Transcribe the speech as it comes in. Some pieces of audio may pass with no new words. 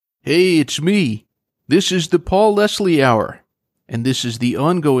Hey, it's me. This is the Paul Leslie Hour, and this is the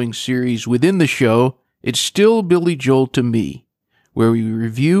ongoing series within the show, It's Still Billy Joel to Me, where we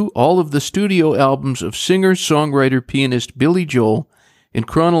review all of the studio albums of singer-songwriter pianist Billy Joel in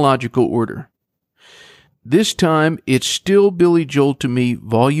chronological order. This time, It's Still Billy Joel to Me,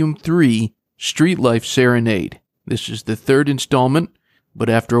 Volume 3, Streetlife Serenade. This is the third installment, but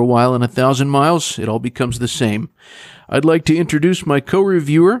after a while and 1,000 miles, it all becomes the same. I'd like to introduce my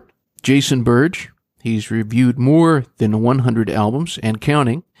co-reviewer, Jason Burge. He's reviewed more than 100 albums and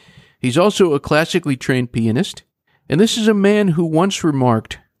counting. He's also a classically trained pianist, and this is a man who once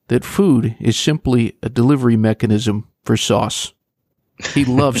remarked that food is simply a delivery mechanism for sauce. He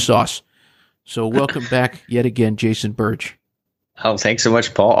loves sauce. So welcome back yet again, Jason Burge. Oh, thanks so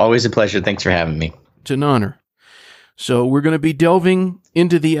much, Paul. Always a pleasure. Thanks for having me. It's an honor. So we're going to be delving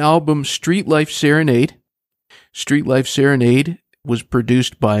into the album Streetlife Serenade. Streetlife Serenade was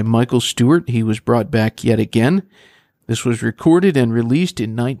produced by Michael Stewart. He was brought back yet again. This was recorded and released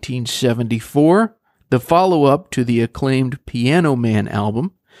in 1974, the follow-up to the acclaimed Piano Man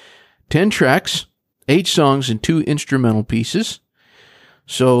album. 10 tracks, 8 songs, and 2 instrumental pieces.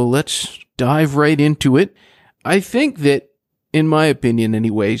 So let's dive right into it. I think that, in my opinion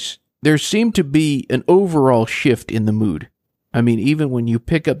anyways, there seemed to be an overall shift in the mood. I mean, even when you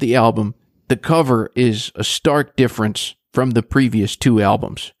pick up the album, the cover is a stark difference from the previous 2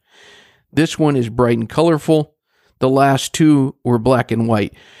 albums. This one is bright and colorful. The last 2 were black and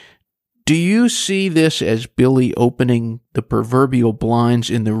white. Do you see this as Billy opening the proverbial blinds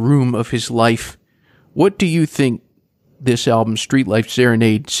in the room of his life? What do you think this album, Streetlife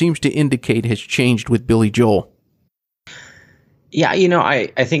Serenade, seems to indicate has changed with Billy Joel? Yeah,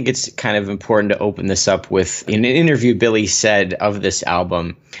 I think it's kind of important to open this up with, in an interview Billy said of this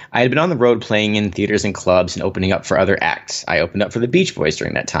album, I had been on the road playing in theaters and clubs and opening up for other acts. I opened up for the Beach Boys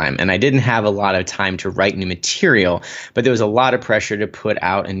during that time, and I didn't have a lot of time to write new material, but there was a lot of pressure to put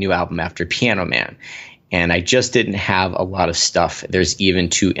out a new album after Piano Man, and I just didn't have a lot of stuff. There's even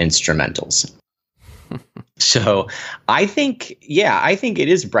 2 instrumentals. So I think it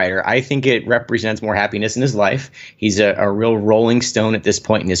is brighter. I think it represents more happiness in his life. He's a real rolling stone at this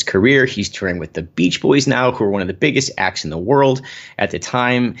point in his career. He's touring with the Beach Boys now, who are one of the biggest acts in the world at the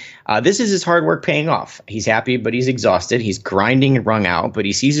time. This is his hard work paying off. He's happy, but he's exhausted. He's grinding and wrung out, but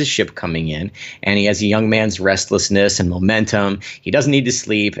he sees his ship coming in, and he has a young man's restlessness and momentum. He doesn't need to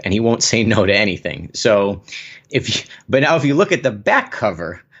sleep, and he won't say no to anything. So but now if you look at the back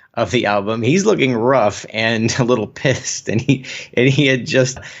cover of the album, he's looking rough and a little pissed, and he had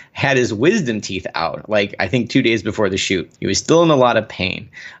just had his wisdom teeth out, like I think 2 days before the shoot. He was still in a lot of pain,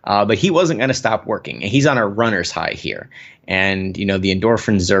 but he wasn't going to stop working. He's on a runner's high here, and the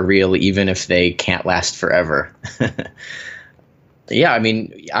endorphins are real, even if they can't last forever. Yeah, I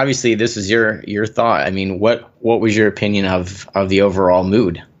mean, obviously this is your thought. I mean, what was your opinion of the overall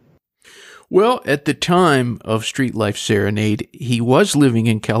mood? Well, at the time of Streetlife Serenade, he was living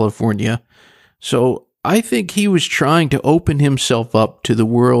in California, so I think he was trying to open himself up to the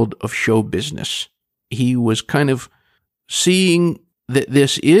world of show business. He was kind of seeing that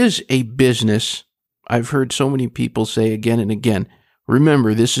this is a business. I've heard so many people say again and again,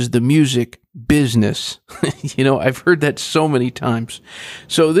 remember, this is the music business. I've heard that so many times.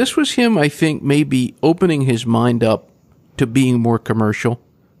 So this was him, I think, maybe opening his mind up to being more commercial,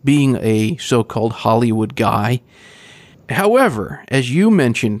 being a so-called Hollywood guy. However, as you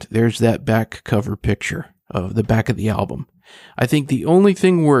mentioned, there's that back cover picture of the back of the album. I think the only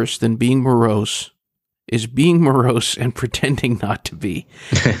thing worse than being morose is being morose and pretending not to be.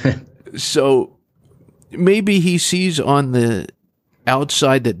 So maybe he sees on the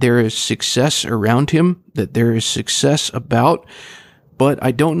outside that there is success around him, that there is success about, but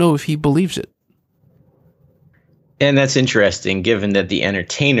I don't know if he believes it. And that's interesting, given that The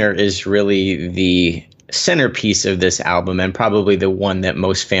Entertainer is really the centerpiece of this album and probably the one that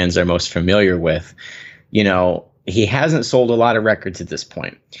most fans are most familiar with. He hasn't sold a lot of records at this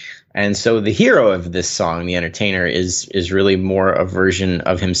point. And so the hero of this song, The Entertainer, is really more a version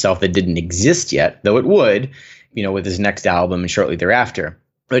of himself that didn't exist yet, though it would, with his next album and shortly thereafter.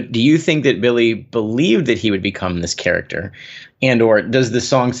 But do you think that Billy believed that he would become this character? And or does the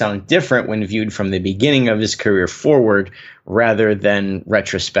song sound different when viewed from the beginning of his career forward rather than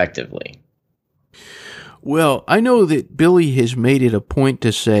retrospectively? Well, I know that Billy has made it a point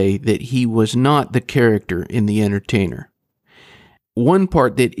to say that he was not the character in The Entertainer. One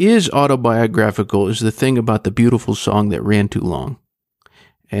part that is autobiographical is the thing about the beautiful song that ran too long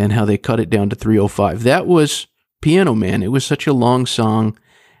and how they cut it down to 3:05. That was Piano Man. It was such a long song,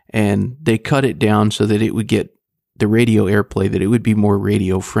 and they cut it down so that it would get the radio airplay, that it would be more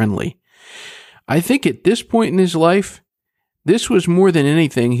radio friendly. I think at this point in his life, this was more than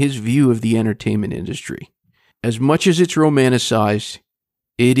anything his view of the entertainment industry. As much as it's romanticized,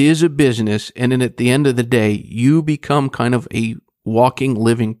 it is a business, and then at the end of the day, you become kind of a walking,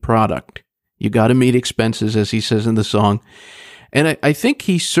 living product. You got to meet expenses, as he says in the song. And I think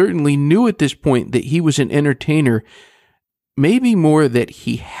he certainly knew at this point that he was an entertainer, maybe more that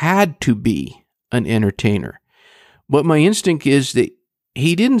he had to be an entertainer. But my instinct is that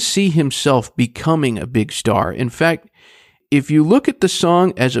he didn't see himself becoming a big star. In fact, if you look at the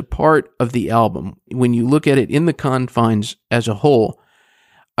song as a part of the album, when you look at it in the confines as a whole,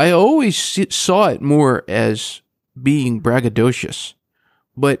 I always saw it more as being braggadocious.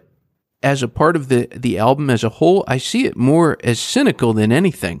 But as a part of the album as a whole, I see it more as cynical than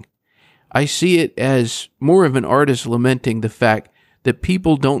anything. I see it as more of an artist lamenting the fact that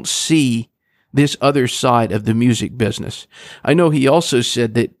people don't see this other side of the music business. I know he also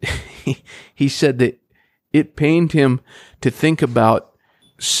said that he said that it pained him to think about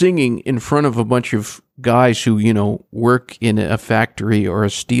singing in front of a bunch of guys who, work in a factory or a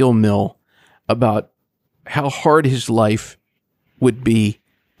steel mill, about how hard his life would be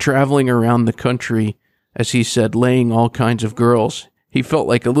traveling around the country, as he said, laying all kinds of girls. He felt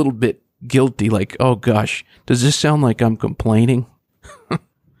like a little bit guilty, like, oh gosh, does this sound like I'm complaining?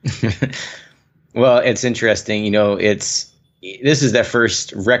 Well, it's interesting. This is the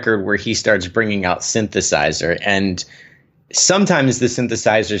first record where he starts bringing out synthesizer, and sometimes the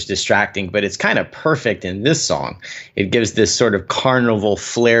synthesizer is distracting, but it's kind of perfect in this song. It gives this sort of carnival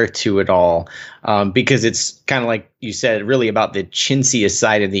flair to it all, because it's kind of like you said, really about the chintziest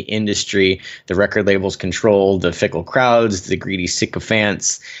side of the industry, the record labels control, the fickle crowds, the greedy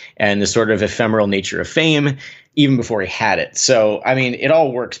sycophants, and the sort of ephemeral nature of fame, even before he had it. So, I mean, it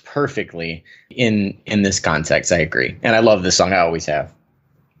all works perfectly in this context. I agree. And I love this song. I always have.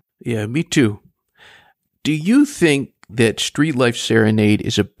 Yeah, me too. Do you think that Streetlife Serenade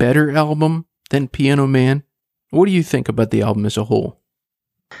is a better album than Piano Man? What do you think about the album as a whole?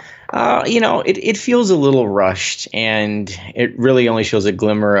 It feels a little rushed, and it really only shows a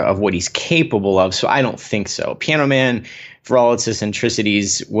glimmer of what he's capable of. So I don't think so. Piano Man, for all its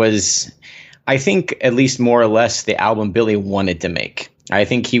eccentricities, was, I think, at least more or less the album Billy wanted to make. I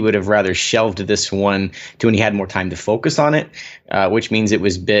think he would have rather shelved this one to when he had more time to focus on it, which means it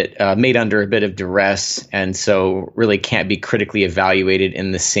was made under a bit of duress, and so really can't be critically evaluated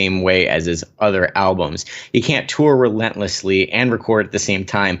in the same way as his other albums. You can't tour relentlessly and record at the same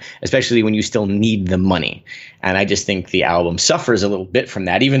time, especially when you still need the money. And I just think the album suffers a little bit from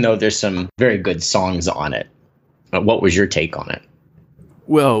that, even though there's some very good songs on it. What was your take on it?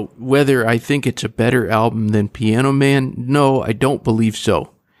 Well, whether I think it's a better album than Piano Man, no, I don't believe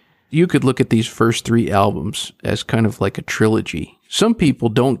so. You could look at these first three albums as kind of like a trilogy. Some people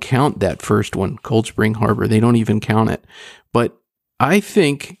don't count that first one, Cold Spring Harbor. They don't even count it. But I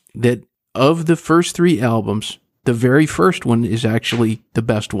think that of the first three albums, the very first one is actually the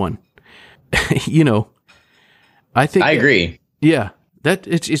best one. I agree.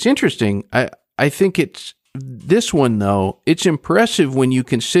 It's interesting. I think it's this one, though, it's impressive when you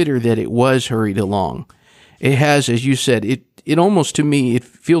consider that it was hurried along. It has, as you said, it almost, to me, it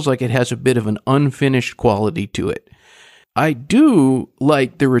feels like it has a bit of an unfinished quality to it. I do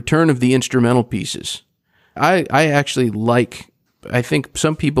like the return of the instrumental pieces. I actually I think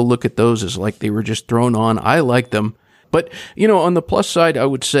some people look at those as like they were just thrown on. I like them. But, on the plus side, I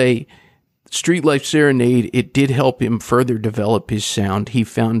would say Streetlife Serenade, it did help him further develop his sound. He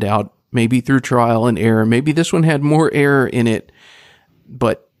found out, maybe through trial and error, maybe this one had more error in it,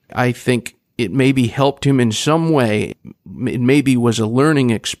 but I think it maybe helped him in some way. It maybe was a learning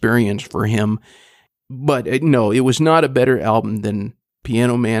experience for him, but no, it was not a better album than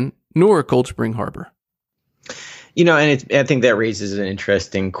Piano Man, nor Cold Spring Harbor. I think that raises an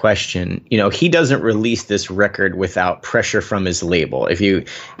interesting question. He doesn't release this record without pressure from his label. If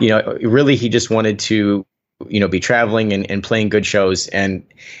really he just wanted to, be traveling and playing good shows, and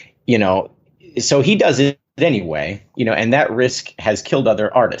so he does it anyway, and that risk has killed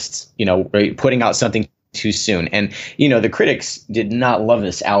other artists, putting out something too soon. And, the critics did not love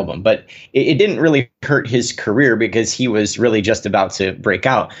this album, but it didn't really hurt his career because he was really just about to break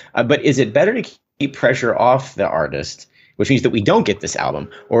out. But is it better to keep pressure off the artist, which means that we don't get this album?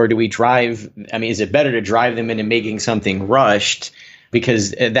 Or do we is it better to drive them into making something rushed,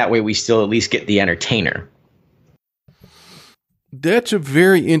 because that way we still at least get the entertainer? That's a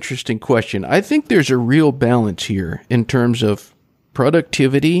very interesting question. I think there's a real balance here in terms of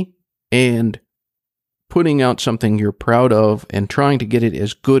productivity and putting out something you're proud of and trying to get it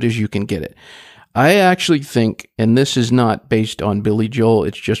as good as you can get it. I actually think, and this is not based on Billy Joel,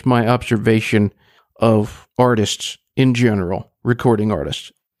 it's just my observation of artists in general, recording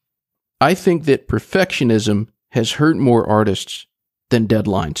artists. I think that perfectionism has hurt more artists than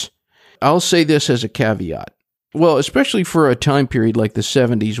deadlines. I'll say this as a caveat. Well, especially for a time period like the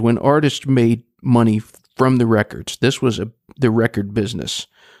 70s when artists made money from the records. This was the record business.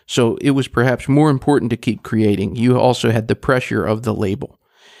 So it was perhaps more important to keep creating. You also had the pressure of the label.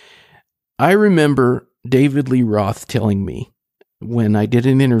 I remember David Lee Roth telling me when I did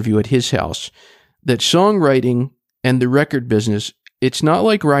an interview at his house that songwriting and the record business, it's not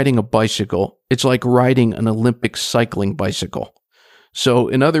like riding a bicycle. It's like riding an Olympic cycling bicycle. So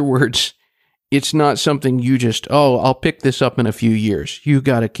in other words, it's not something you just, I'll pick this up in a few years. You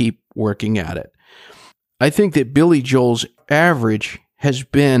got to keep working at it. I think that Billy Joel's average has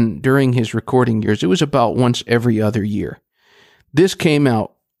been, during his recording years, it was about once every other year. This came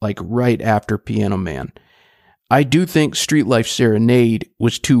out like right after Piano Man. I do think Streetlife Serenade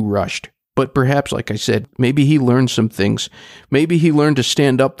was too rushed, but perhaps, like I said, maybe he learned some things. Maybe he learned to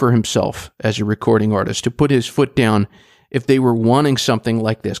stand up for himself as a recording artist, to put his foot down if they were wanting something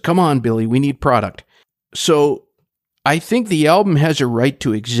like this. Come on, Billy, we need product. So I think the album has a right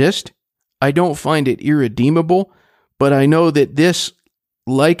to exist. I don't find it irredeemable, but I know that this,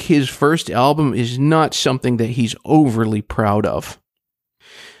 like his first album, is not something that he's overly proud of.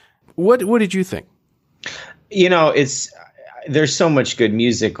 What did you think? There's so much good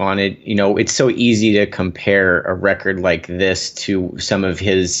music on it. It's so easy to compare a record like this to some of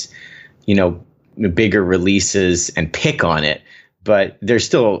his, bigger releases and pick on it. But there's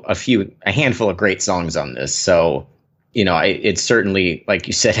still a handful of great songs on this. So, it certainly, like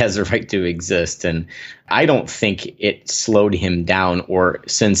you said, has a right to exist. And I don't think it slowed him down, or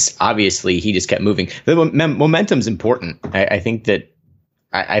since obviously he just kept moving. The momentum's important. I think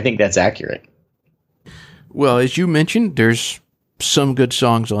that's accurate. Well, as you mentioned, there's some good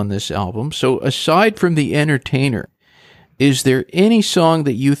songs on this album. So aside from The Entertainer, is there any song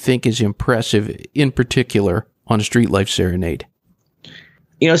that you think is impressive in particular on Streetlife Serenade?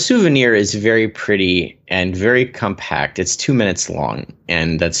 Souvenir is very pretty and very compact. It's 2 minutes long,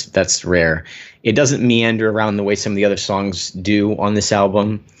 and that's rare. It doesn't meander around the way some of the other songs do on this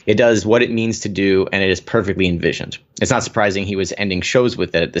album. It does what it means to do, and it is perfectly envisioned. It's not surprising he was ending shows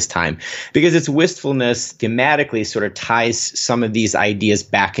with it at this time, because its wistfulness thematically sort of ties some of these ideas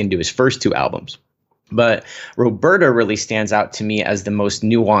back into his first two albums. But Roberta really stands out to me as the most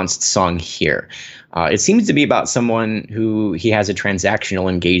nuanced song here. It seems to be about someone who he has a transactional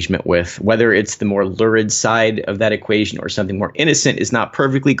engagement with. Whether it's the more lurid side of that equation or something more innocent is not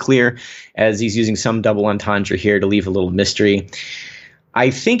perfectly clear, as he's using some double entendre here to leave a little mystery. I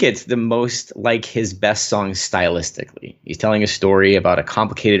think it's the most like his best song stylistically. He's telling a story about a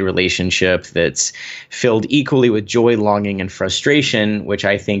complicated relationship that's filled equally with joy, longing, and frustration, which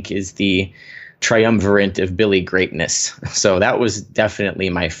I think is the triumvirate of Billy greatness. So that was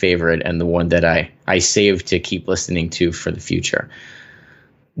definitely my favorite, and the one that I saved to keep listening to for the future.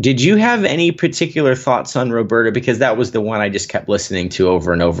 Did you have any particular thoughts on Roberta? Because that was the one I just kept listening to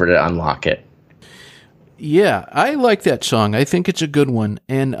over and over to unlock it. Yeah, I like that song. I think it's a good one.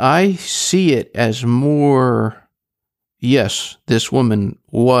 And I see it as more, yes, this woman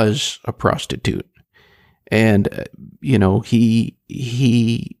was a prostitute. And,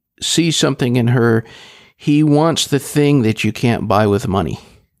 he sees something in her. He wants the thing that you can't buy with money.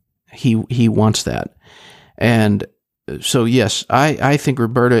 He wants that. And so, yes, I think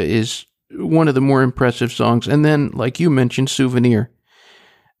Roberta is one of the more impressive songs. And then, like you mentioned, Souvenir.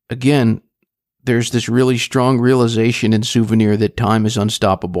 Again, there's this really strong realization in Souvenir that time is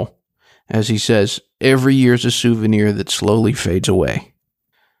unstoppable. As he says, every year's a souvenir that slowly fades away.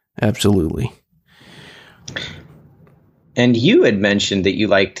 Absolutely. And you had mentioned that you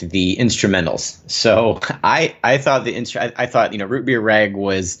liked the instrumentals. So I thought I thought Root Beer Rag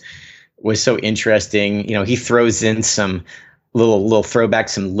was so interesting. He throws in some little throwback,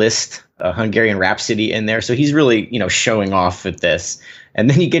 some Liszt, Hungarian Rhapsody in there. So he's really showing off with this. And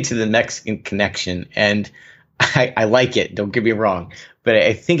then you get to the Mexican Connection, and I like it. Don't get me wrong, but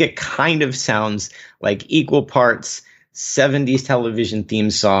I think it kind of sounds like equal parts 70s television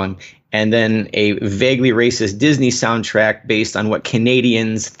theme song and then a vaguely racist Disney soundtrack based on what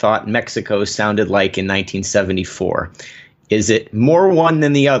Canadians thought Mexico sounded like in 1974. Is it more one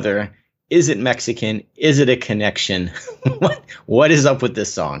than the other? Is it Mexican? Is it a connection? What is up with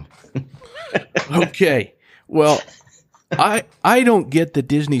this song? Okay. Well, I don't get the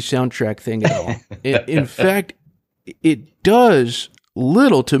Disney soundtrack thing at all. In fact, it does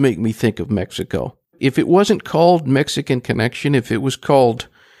little to make me think of Mexico. If it wasn't called Mexican Connection, if it was called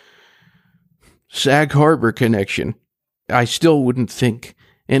Sag Harbor connection. I still wouldn't think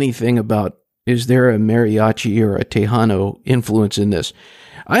anything about, is there a mariachi or a Tejano influence in this?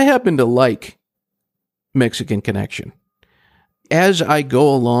 I happen to like Mexican Connection. As I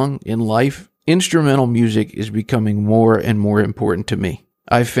go along in life, instrumental music is becoming more and more important to me.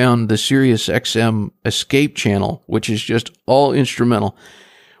 I found the Sirius XM Escape channel, which is just all instrumental.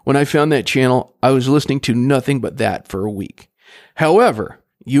 When I found that channel, I was listening to nothing but that for a week. However,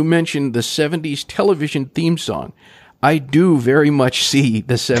 you mentioned the 70s television theme song. I do very much see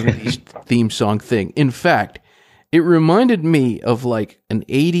the 70s theme song thing. In fact, it reminded me of like an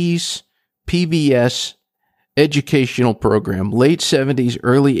 80s PBS educational program, late 70s,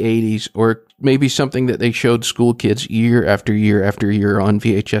 early 80s, or maybe something that they showed school kids year after year after year on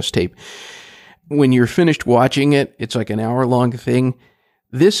VHS tape. When you're finished watching it, it's like an hour-long thing.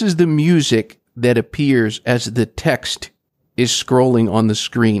 This is the music that appears as the text is scrolling on the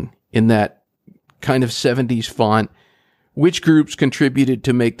screen in that kind of 70s font. Which groups contributed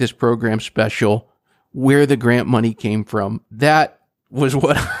to make this program special? Where the grant money came from? That's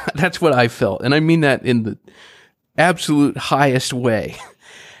what I felt. And I mean that in the absolute highest way.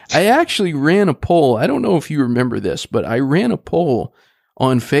 I actually ran a poll. I don't know if you remember this, but I ran a poll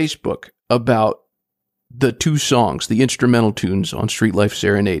on Facebook about the two songs, the instrumental tunes on Streetlife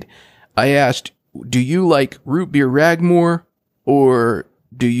Serenade. I asked, do you like Root Beer Rag more, or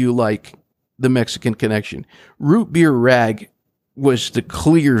do you like the Mexican Connection? Root Beer Rag was the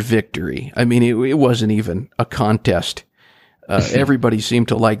clear victory. I mean, it wasn't even a contest. Everybody seemed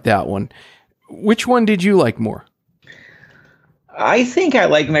to like that one. Which one did you like more? I think I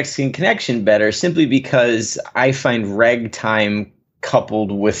like Mexican Connection better simply because I find ragtime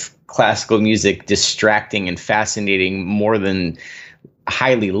coupled with classical music distracting and fascinating more than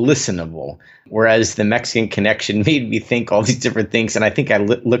highly listenable. Whereas the Mexican Connection made me think all these different things. And I think I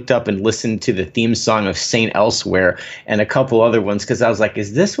looked up and listened to the theme song of Saint Elsewhere and a couple other ones because I was like,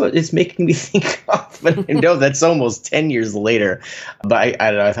 is this what it's making me think of? But I know that's almost 10 years later. But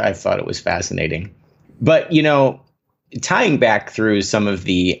I thought it was fascinating. But, you know, tying back through some of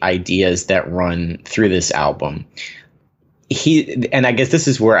the ideas that run through this album, and I guess this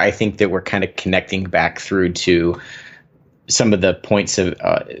is where I think that we're kind of connecting back through to some of the points of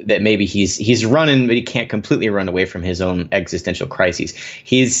that maybe he's running, but he can't completely run away from his own existential crises.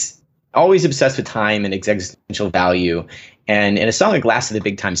 He's always obsessed with time and existential value. And in a song like Last of the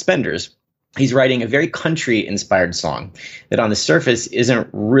Big Time Spenders, he's writing a very country-inspired song that on the surface isn't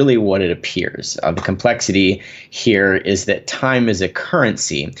really what it appears. The complexity here is that time is a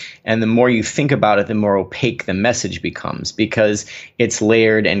currency, and the more you think about it, the more opaque the message becomes because it's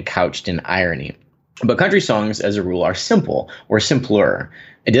layered and couched in irony. But country songs, as a rule, are simple or simpler.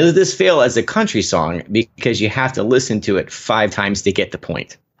 Does this fail as a country song because you have to listen to it 5 times to get the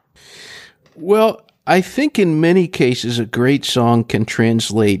point? Well, I think in many cases a great song can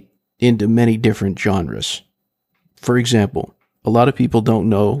translate into many different genres. For example, a lot of people don't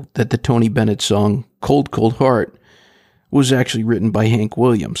know that the Tony Bennett song Cold, Cold Heart was actually written by Hank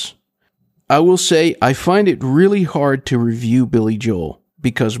Williams. I will say I find it really hard to review Billy Joel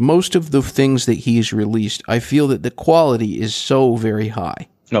because most of the things that he's released, I feel that the quality is so very high.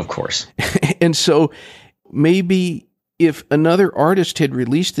 Of course. And so maybe if another artist had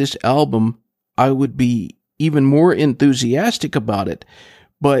released this album, I would be even more enthusiastic about it.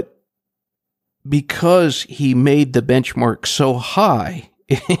 But because he made the benchmark so high,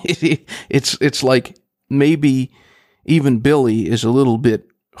 it's like maybe even Billy is a little bit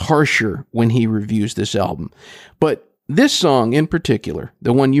harsher when he reviews this album. But this song in particular,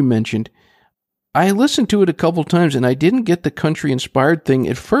 the one you mentioned, I listened to it a couple times and I didn't get the country-inspired thing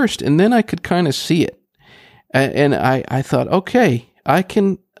at first, and then I could kind of see it. And I thought, okay, I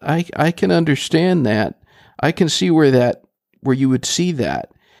can understand that. I can see where you would see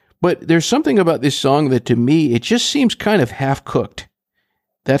that. But there's something about this song that to me, it just seems kind of half-cooked.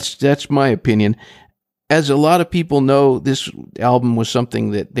 That's my opinion. As a lot of people know, this album was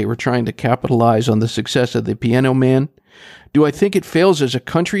something that they were trying to capitalize on the success of The Piano Man. Do I think it fails as a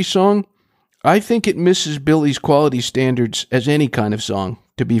country song? I think it misses Billy's quality standards as any kind of song,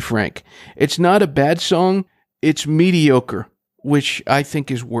 to be frank. It's not a bad song. It's mediocre, which I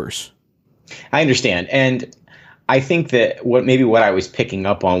think is worse. I understand. And I think that what I was picking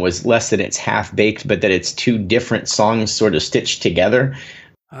up on was less that it's half-baked, but that it's two different songs sort of stitched together.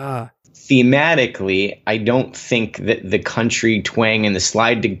 Thematically, I don't think that the country twang and the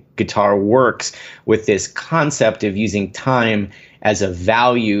slide guitar works with this concept of using time as a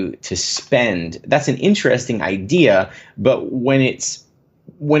value to spend. That's an interesting idea, but when it's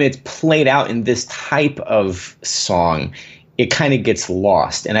played out in this type of song, it kind of gets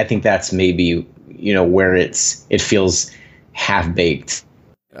lost. And I think that's maybe where it feels half baked.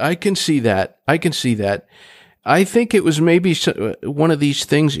 I can see that. I think it was maybe one of these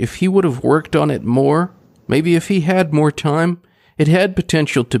things, if he would have worked on it more, maybe if he had more time, it had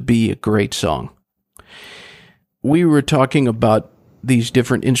potential to be a great song. We were talking about these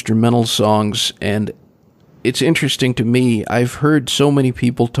different instrumental songs, and it's interesting to me. I've heard so many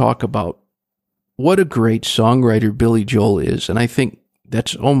people talk about what a great songwriter Billy Joel is, and I think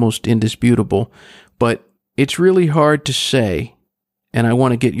that's almost indisputable, but it's really hard to say, and I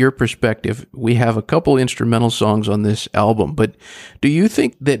want to get your perspective. We have a couple instrumental songs on this album, but do you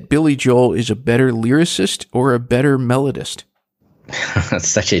think that Billy Joel is a better lyricist or a better melodist? That's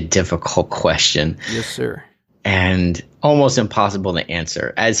such a difficult question. Yes, sir. And almost impossible to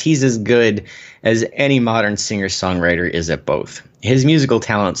answer, as he's as good as any modern singer-songwriter is at both. His musical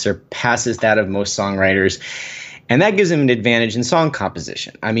talent surpasses that of most songwriters, and that gives him an advantage in song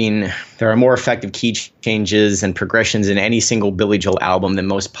composition. I mean, there are more effective key changes and progressions in any single Billy Joel album than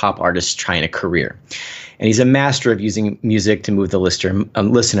most pop artists try in a career. And he's a master of using music to move the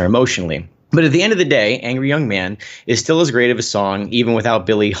listener emotionally. But at the end of the day, Angry Young Man is still as great of a song, even without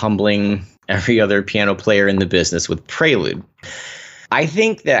Billy humbling every other piano player in the business with Prelude. I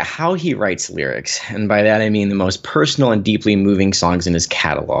think that how he writes lyrics, and by that I mean the most personal and deeply moving songs in his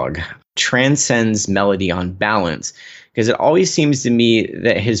catalog, transcends melody on balance, because it always seems to me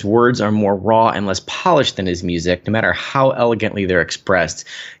that his words are more raw and less polished than his music, no matter how elegantly they're expressed,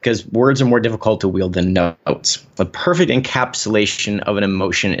 because words are more difficult to wield than notes. A perfect encapsulation of an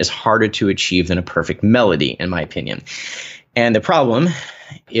emotion is harder to achieve than a perfect melody, in my opinion. And the problem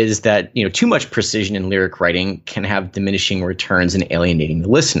is that, too much precision in lyric writing can have diminishing returns and alienating the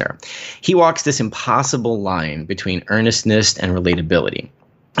listener. He walks this impossible line between earnestness and relatability.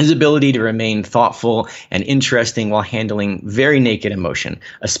 His ability to remain thoughtful and interesting while handling very naked emotion,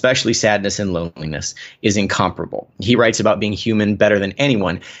 especially sadness and loneliness, is incomparable. He writes about being human better than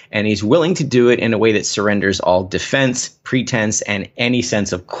anyone, and he's willing to do it in a way that surrenders all defense, pretense, and any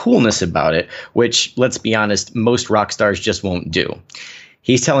sense of coolness about it, which, let's be honest, most rock stars just won't do.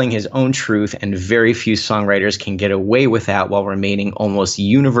 He's telling his own truth, and very few songwriters can get away with that while remaining almost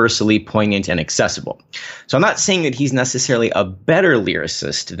universally poignant and accessible. So I'm not saying that he's necessarily a better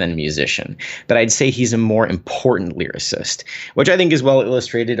lyricist than musician, but I'd say he's a more important lyricist, which I think is well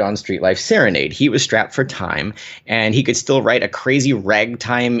illustrated on Streetlife Serenade. He was strapped for time, and he could still write a crazy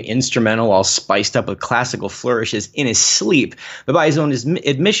ragtime instrumental all spiced up with classical flourishes in his sleep, but by his own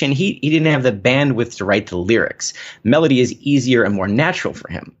admission, he didn't have the bandwidth to write the lyrics. Melody is easier and more natural for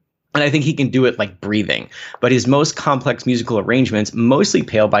him. And I think he can do it like breathing. But his most complex musical arrangements mostly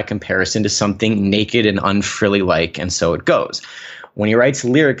pale by comparison to something naked and unfrilly-like, and so it goes. When he writes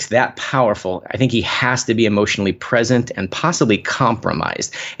lyrics that powerful, I think he has to be emotionally present and possibly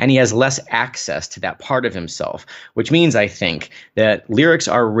compromised. And he has less access to that part of himself, which means, I think, that lyrics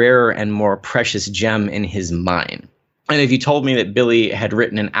are rarer and more precious gem in his mind. And if you told me that Billy had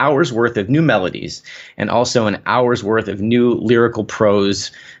written an hour's worth of new melodies and also an hour's worth of new lyrical prose,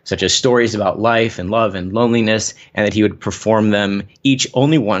 such as stories about life and love and loneliness, and that he would perform them each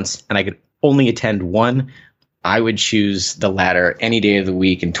only once, and I could only attend one, I would choose the latter any day of the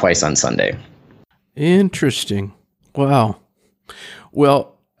week and twice on Sunday. Interesting. Wow.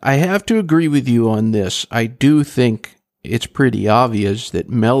 Well, I have to agree with you on this. I do think it's pretty obvious that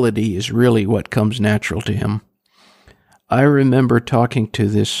melody is really what comes natural to him. I remember talking to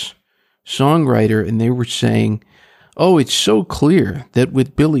this songwriter, and they were saying, oh, it's so clear that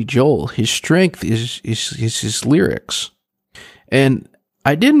with Billy Joel, his strength is his lyrics. And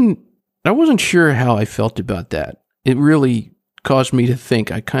I wasn't sure how I felt about that. It really caused me to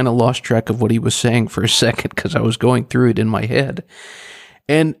think. I kind of lost track of what he was saying for a second because I was going through it in my head.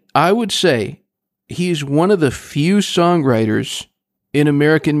 And I would say he's one of the few songwriters in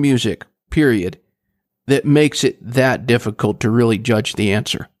American music, period, that makes it that difficult to really judge the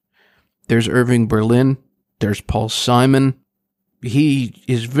answer. There's Irving Berlin. There's Paul Simon. He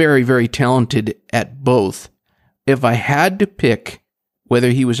is very, very talented at both. If I had to pick whether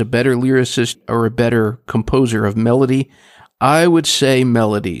he was a better lyricist or a better composer of melody, I would say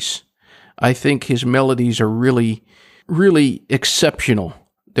melodies. I think his melodies are really, really exceptional.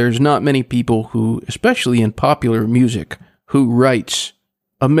 There's not many people who, especially in popular music, who writes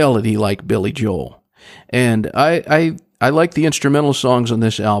a melody like Billy Joel. And I like the instrumental songs on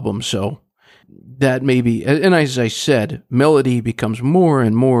this album, so that may be, and as I said, melody becomes more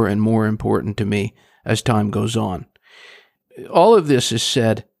and more and more important to me as time goes on. All of this is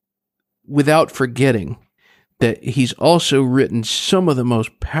said without forgetting that he's also written some of the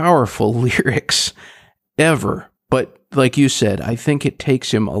most powerful lyrics ever. But like you said, I think it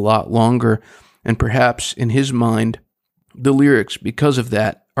takes him a lot longer. And perhaps in his mind, the lyrics, because of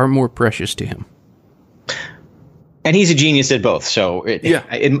that, are more precious to him. And he's a genius at both, so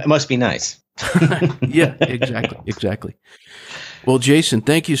it must be nice. Yeah, exactly. Well, Jason,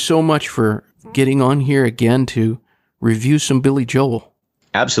 thank you so much for getting on here again to review some Billy Joel.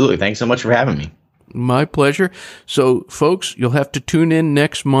 Absolutely. Thanks so much for having me. My pleasure. So, folks, you'll have to tune in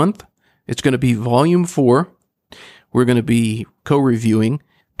next month. It's going to be Volume 4. We're going to be co-reviewing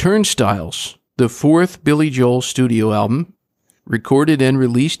Turnstiles, the fourth Billy Joel studio album, recorded and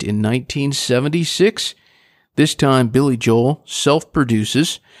released in 1976. This time, Billy Joel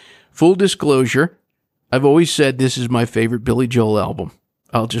self-produces. Full disclosure, I've always said this is my favorite Billy Joel album.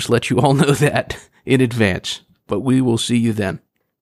 I'll just let you all know that in advance, but we will see you then.